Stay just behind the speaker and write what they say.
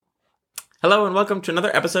Hello and welcome to another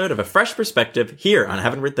episode of A Fresh Perspective here on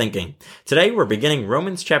Heavenward Thinking. Today we're beginning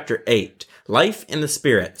Romans chapter 8, Life in the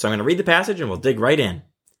Spirit. So I'm going to read the passage and we'll dig right in.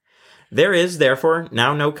 There is, therefore,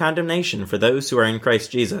 now no condemnation for those who are in Christ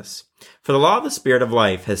Jesus. For the law of the Spirit of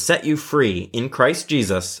life has set you free in Christ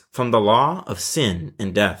Jesus from the law of sin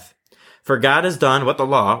and death. For God has done what the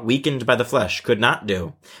law, weakened by the flesh, could not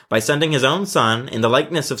do. By sending his own Son in the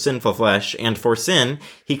likeness of sinful flesh, and for sin,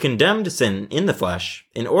 he condemned sin in the flesh,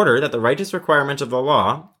 in order that the righteous requirement of the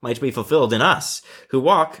law might be fulfilled in us, who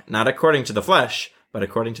walk not according to the flesh, but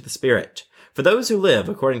according to the Spirit. For those who live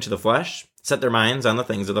according to the flesh set their minds on the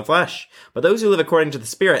things of the flesh, but those who live according to the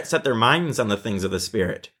Spirit set their minds on the things of the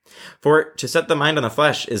Spirit. For to set the mind on the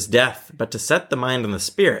flesh is death, but to set the mind on the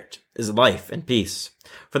Spirit is life and peace.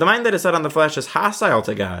 For the mind that is set on the flesh is hostile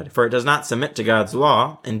to God, for it does not submit to God's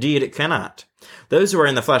law. Indeed, it cannot. Those who are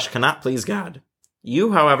in the flesh cannot please God.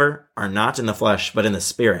 You, however, are not in the flesh, but in the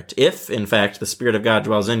Spirit, if, in fact, the Spirit of God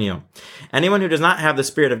dwells in you. Anyone who does not have the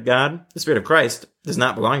Spirit of God, the Spirit of Christ, does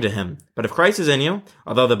not belong to him. But if Christ is in you,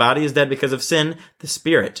 although the body is dead because of sin, the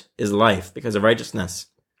Spirit is life because of righteousness.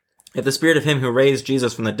 If the Spirit of him who raised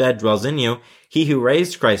Jesus from the dead dwells in you, he who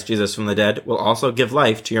raised Christ Jesus from the dead will also give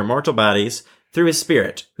life to your mortal bodies through his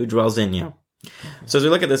Spirit who dwells in you. So as we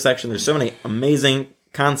look at this section, there's so many amazing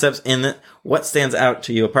concepts in it. What stands out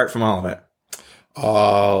to you apart from all of it?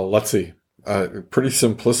 Let's see. Pretty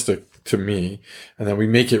simplistic to me. And then we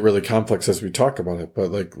make it really complex as we talk about it.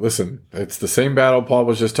 But listen, it's the same battle Paul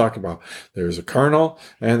was just talking about. There's a carnal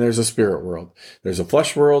and there's a spirit world. There's a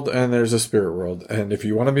flesh world and there's a spirit world. And if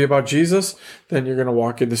you want to be about Jesus, then you're going to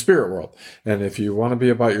walk in the spirit world. And if you want to be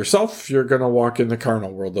about yourself, you're going to walk in the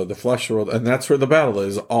carnal world or the flesh world. And that's where the battle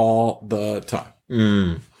is all the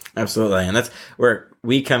time. Absolutely. And that's where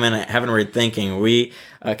we come in at Heavenward Thinking. We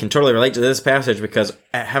can totally relate to this passage because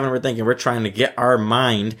at Heavenward Thinking, we're trying to get our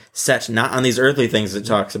mind set not on these earthly things it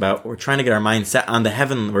talks about. We're trying to get our mind set on the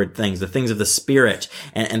heavenward things, the things of the Spirit.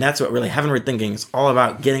 And that's what really Heavenward Thinking is all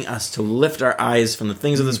about, getting us to lift our eyes from the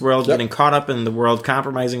things of this world, getting caught up in the world,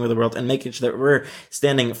 compromising with the world, and making sure that we're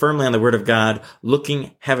standing firmly on the Word of God,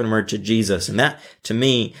 looking heavenward to Jesus. And that, to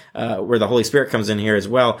me, where the Holy Spirit comes in here as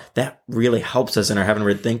well, that really helps us in our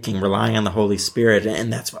Heavenward Thinking, relying on the Holy Spirit.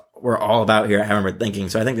 And that's what we're all about here at Heavenward Thinking.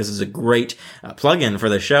 So I think this is a great plug-in for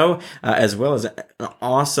the show, as well as an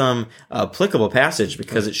awesome applicable passage,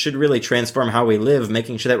 because it should really transform how we live,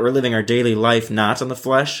 making sure that we're living our daily life not on the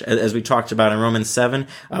flesh. As we talked about in Romans 7,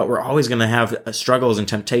 we're always going to have struggles and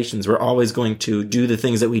temptations. We're always going to do the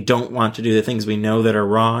things that we don't want to do, the things we know that are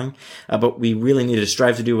wrong. But we really need to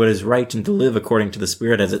strive to do what is right and to live according to the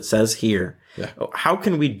Spirit, as it says here. Yeah. How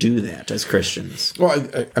can we do that as Christians? Well,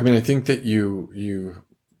 I think that you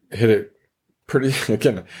hit it pretty,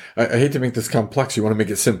 again, I hate to make this complex. You want to make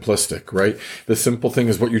it simplistic, right? The simple thing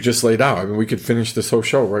is what you just laid out. I mean, we could finish this whole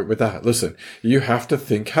show right with that. Listen, you have to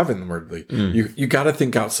think heavenwardly. You got to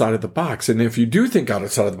think outside of the box. And if you do think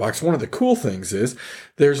outside of the box, one of the cool things is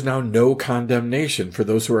there's now no condemnation for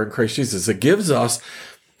those who are in Christ Jesus. It gives us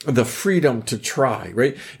the freedom to try,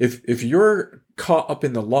 right? If you're caught up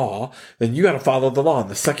in the law, then you got to follow the law. And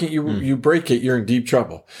the second you break it, you're in deep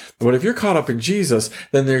trouble. But if you're caught up in Jesus,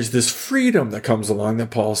 then there's this freedom that comes along that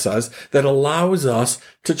Paul says that allows us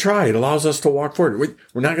to try. It allows us to walk forward.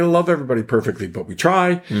 We're not going to love everybody perfectly, but we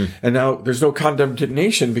try. And now there's no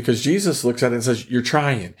condemnation because Jesus looks at it and says, you're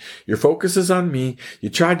trying. Your focus is on me. You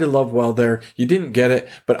tried to love well there. You didn't get it,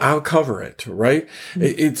 but I'll cover it, right?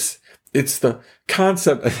 It's the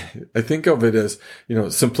concept. I think of it as,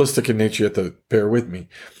 simplistic in nature. You have to bear with me.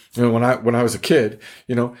 When I was a kid,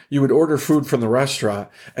 you would order food from the restaurant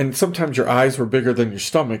and sometimes your eyes were bigger than your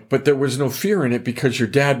stomach, but there was no fear in it because your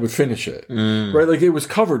dad would finish it, right? Like it was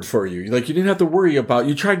covered for you. Like you didn't have to worry about,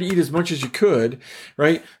 you tried to eat as much as you could,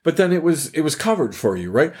 right? But then it was covered for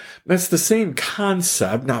you, right? That's the same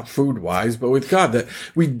concept, not food wise, but with God, that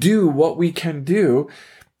we do what we can do.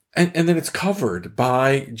 And then it's covered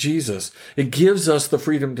by Jesus. It gives us the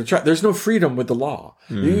freedom to try. There's no freedom with the law.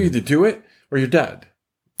 You either do it or you're dead.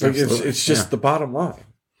 Like it's just the bottom line.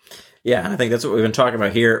 Yeah, and I think that's what we've been talking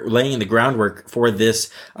about here, laying the groundwork for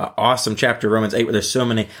this awesome chapter, Romans 8, where there's so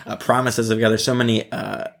many promises of God, there's so many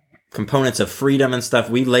components of freedom and stuff.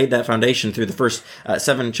 We laid that foundation through the first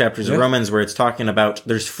 7 chapters of Romans, where it's talking about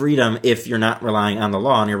there's freedom if you're not relying on the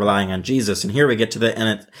law and you're relying on Jesus. And here we get to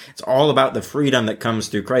and it's all about the freedom that comes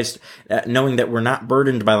through Christ, knowing that we're not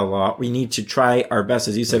burdened by the law. We need to try our best.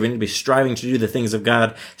 As you said, we need to be striving to do the things of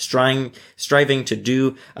God, striving to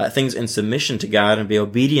do things in submission to God and be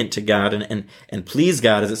obedient to God and please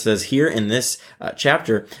God, as it says here in this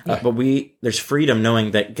chapter. But there's freedom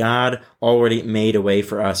knowing that God already made a way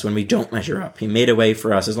for us. When we we don't measure up. He made a way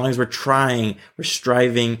for us. As long as we're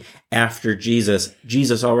striving after Jesus,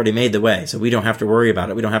 Jesus already made the way. So we don't have to worry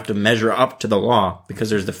about it. We don't have to measure up to the law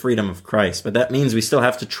because there's the freedom of Christ. But that means we still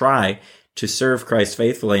have to try to serve Christ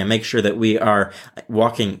faithfully and make sure that we are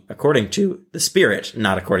walking according to the Spirit,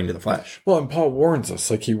 not according to the flesh. Well, and Paul warns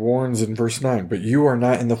us, like he warns in verse 9, but you are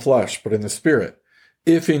not in the flesh, but in the Spirit,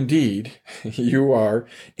 if indeed you are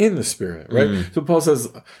in the Spirit, right? So Paul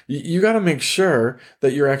says, you got to make sure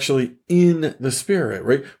that you're actually in the Spirit,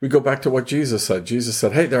 right? We go back to what Jesus said. Jesus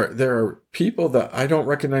said, hey, there are people that I don't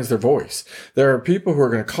recognize their voice. There are people who are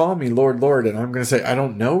going to call me Lord, Lord, and I'm going to say, I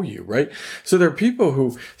don't know you, right? So there are people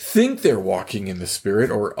who think they're walking in the Spirit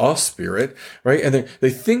or a Spirit, right? And they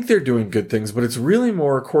think they're doing good things, but it's really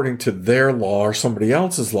more according to their law or somebody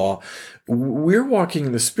else's law. We're walking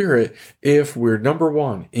in the Spirit if we're, number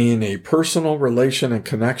one, in a personal relation and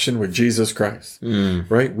connection with Jesus Christ,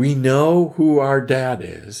 right? We know who our dad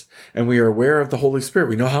is, and we are aware of the Holy Spirit.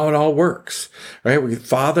 We know how it all works, right? We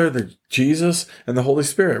Father, Jesus, and the Holy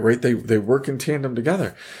Spirit, right? They work in tandem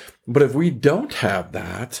together. But if we don't have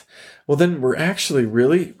that, well, then we're actually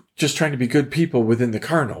really just trying to be good people within the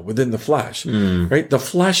carnal, within the flesh, right? The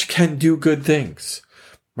flesh can do good things.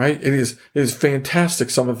 Right? It is fantastic,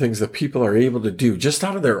 some of the things that people are able to do just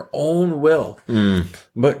out of their own will.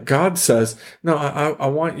 But God says, no, I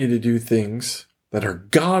want you to do things that are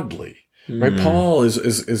godly. Right? Paul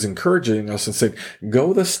is encouraging us and saying,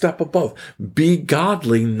 go the step above. Be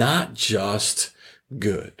godly, not just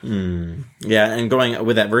good. Yeah, and going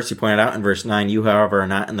with that verse you pointed out in verse 9, you, however, are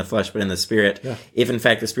not in the flesh, but in the Spirit. Yeah. If, in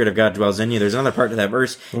fact, the Spirit of God dwells in you. There's another part to that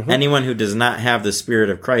verse. Anyone who does not have the Spirit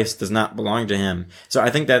of Christ does not belong to him. So I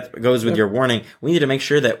think that goes with your warning. We need to make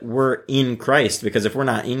sure that we're in Christ, because if we're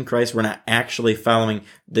not in Christ, we're not actually following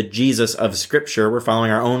the Jesus of Scripture. We're following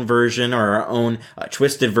our own version or our own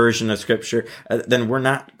twisted version of Scripture. Then we're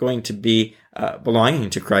not going to be belonging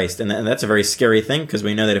to Christ. And that's a very scary thing, because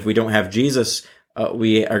we know that if we don't have Jesus,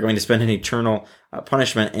 we are going to spend an eternal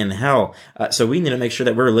punishment in hell. So we need to make sure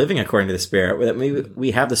that we're living according to the Spirit, that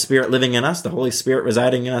we have the Spirit living in us, the Holy Spirit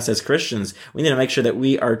residing in us as Christians. We need to make sure that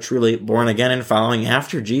we are truly born again and following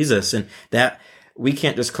after Jesus, and that we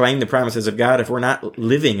can't just claim the promises of God if we're not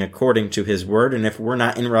living according to His Word, and if we're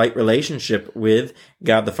not in right relationship with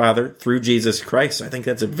God the Father through Jesus Christ. I think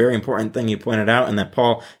that's a very important thing you pointed out, and that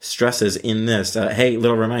Paul stresses in this. Hey,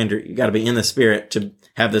 little reminder, you got to be in the Spirit to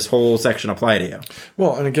have this whole section apply to you.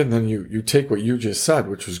 Well, and again, then you take what you just said,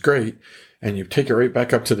 which was great, and you take it right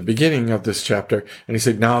back up to the beginning of this chapter, and he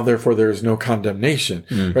said, now, therefore, there is no condemnation,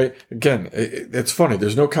 right? Again, it's funny.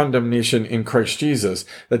 There's no condemnation in Christ Jesus.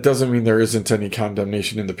 That doesn't mean there isn't any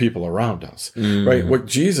condemnation in the people around us, right? What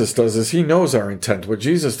Jesus does is he knows our intent. What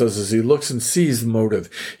Jesus does is he looks and sees the motive.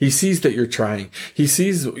 He sees that you're trying. He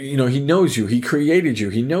sees, he knows you. He created you.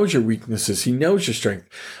 He knows your weaknesses. He knows your strength.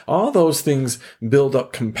 All those things build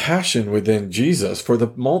up compassion within Jesus for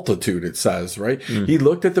the multitude, it says, right? He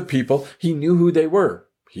looked at the people. He knew who they were.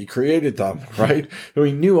 He created them, right? So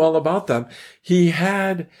he knew all about them. He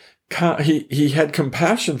had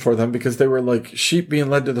compassion for them because they were like sheep being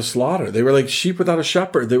led to the slaughter. They were like sheep without a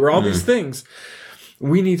shepherd. They were all these things.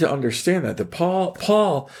 We need to understand that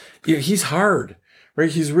Paul, he's hard, right?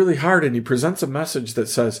 He's really hard, and he presents a message that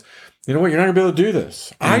says, you know what? You're not going to be able to do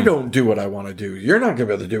this. I don't do what I want to do. You're not going to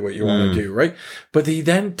be able to do what you want to do, right? But he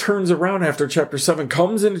then turns around after chapter 7,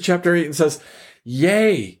 comes into chapter 8 and says,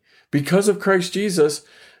 yay, because of Christ Jesus,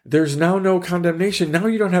 there's now no condemnation. Now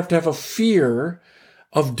you don't have to have a fear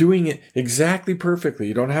of doing it exactly perfectly.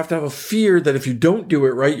 You don't have to have a fear that if you don't do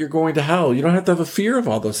it right, you're going to hell. You don't have to have a fear of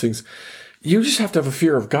all those things. You just have to have a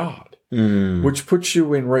fear of God, which puts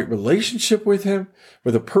you in right relationship with Him,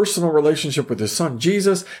 with a personal relationship with His Son,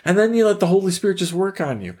 Jesus, and then you let the Holy Spirit just work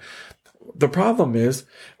on you. The problem is,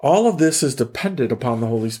 all of this is dependent upon the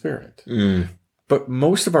Holy Spirit. But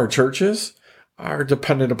most of our churches are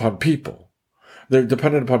dependent upon people. They're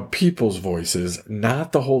dependent upon people's voices,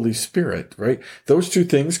 not the Holy Spirit, right? Those two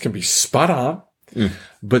things can be spot on,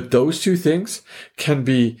 but those two things can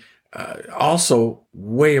be also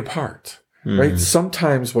way apart, right?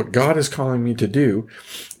 Sometimes what God is calling me to do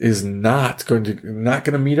is not going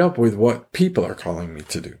to meet up with what people are calling me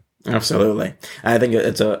to do. Absolutely. I think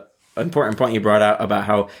it's a important point you brought out about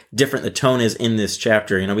how different the tone is in this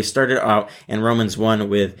chapter. We started out in Romans 1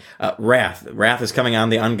 with wrath. Wrath is coming on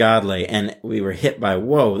the ungodly, and we were hit by,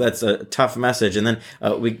 whoa, that's a tough message. And then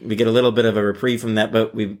we get a little bit of a reprieve from that,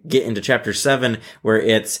 but we get into chapter 7 where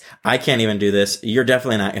it's, I can't even do this. You're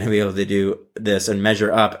definitely not going to be able to do this and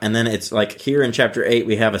measure up. And then it's like here in chapter 8,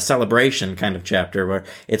 we have a celebration kind of chapter where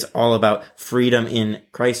it's all about freedom in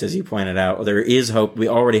Christ, as you pointed out. There is hope. We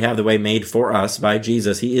already have the way made for us by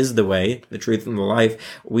Jesus. He is the way, the truth, and the life.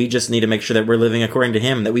 We just need to make sure that we're living according to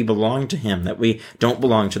him, that we belong to him, that we don't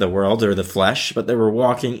belong to the world or the flesh, but that we're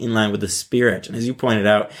walking in line with the Spirit. And as you pointed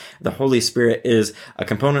out, the Holy Spirit is a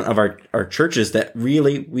component of our churches that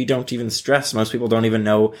really we don't even stress. Most people don't even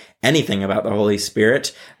know anything about the Holy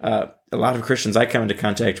Spirit. A lot of Christians I come into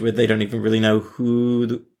contact with, they don't even really know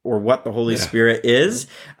who or what the Holy Spirit is.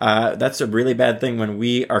 That's a really bad thing when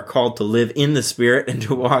we are called to live in the Spirit and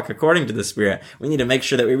to walk according to the Spirit. We need to make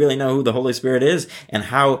sure that we really know who the Holy Spirit is and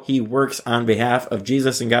how he works on behalf of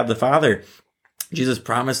Jesus and God the Father. Jesus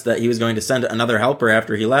promised that he was going to send another helper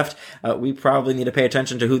after he left. We probably need to pay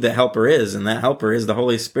attention to who that helper is, and that helper is the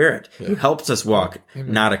Holy Spirit, who helps us walk,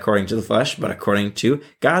 not according to the flesh, but according to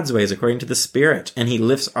God's ways, according to the Spirit. And he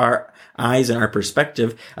lifts our eyes and our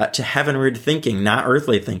perspective to heavenward thinking, not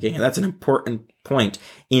earthly thinking. And that's an important point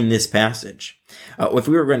in this passage. If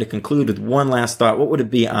we were going to conclude with one last thought, what would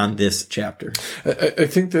it be on this chapter? I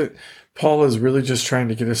think that Paul is really just trying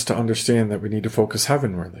to get us to understand that we need to focus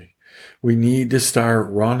heavenwardly. We need to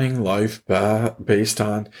start running life based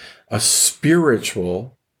on a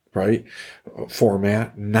spiritual, right,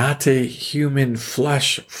 format, not a human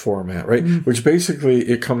flesh format, right? Mm. Which basically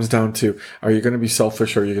it comes down to, are you going to be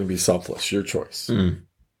selfish or are you going to be selfless? Your choice. Mm.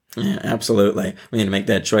 Yeah, absolutely. We need to make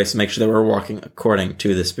that choice, make sure that we're walking according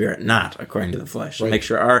to the Spirit, not according to the flesh. Right. Make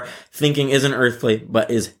sure our thinking isn't earthly,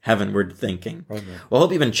 but is heavenward thinking. Right, well, I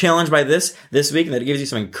hope you've been challenged by this week, and that it gives you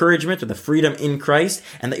some encouragement to the freedom in Christ,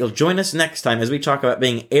 and that you'll join us next time as we talk about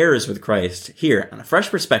being heirs with Christ here on A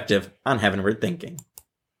Fresh Perspective on Heavenward Thinking.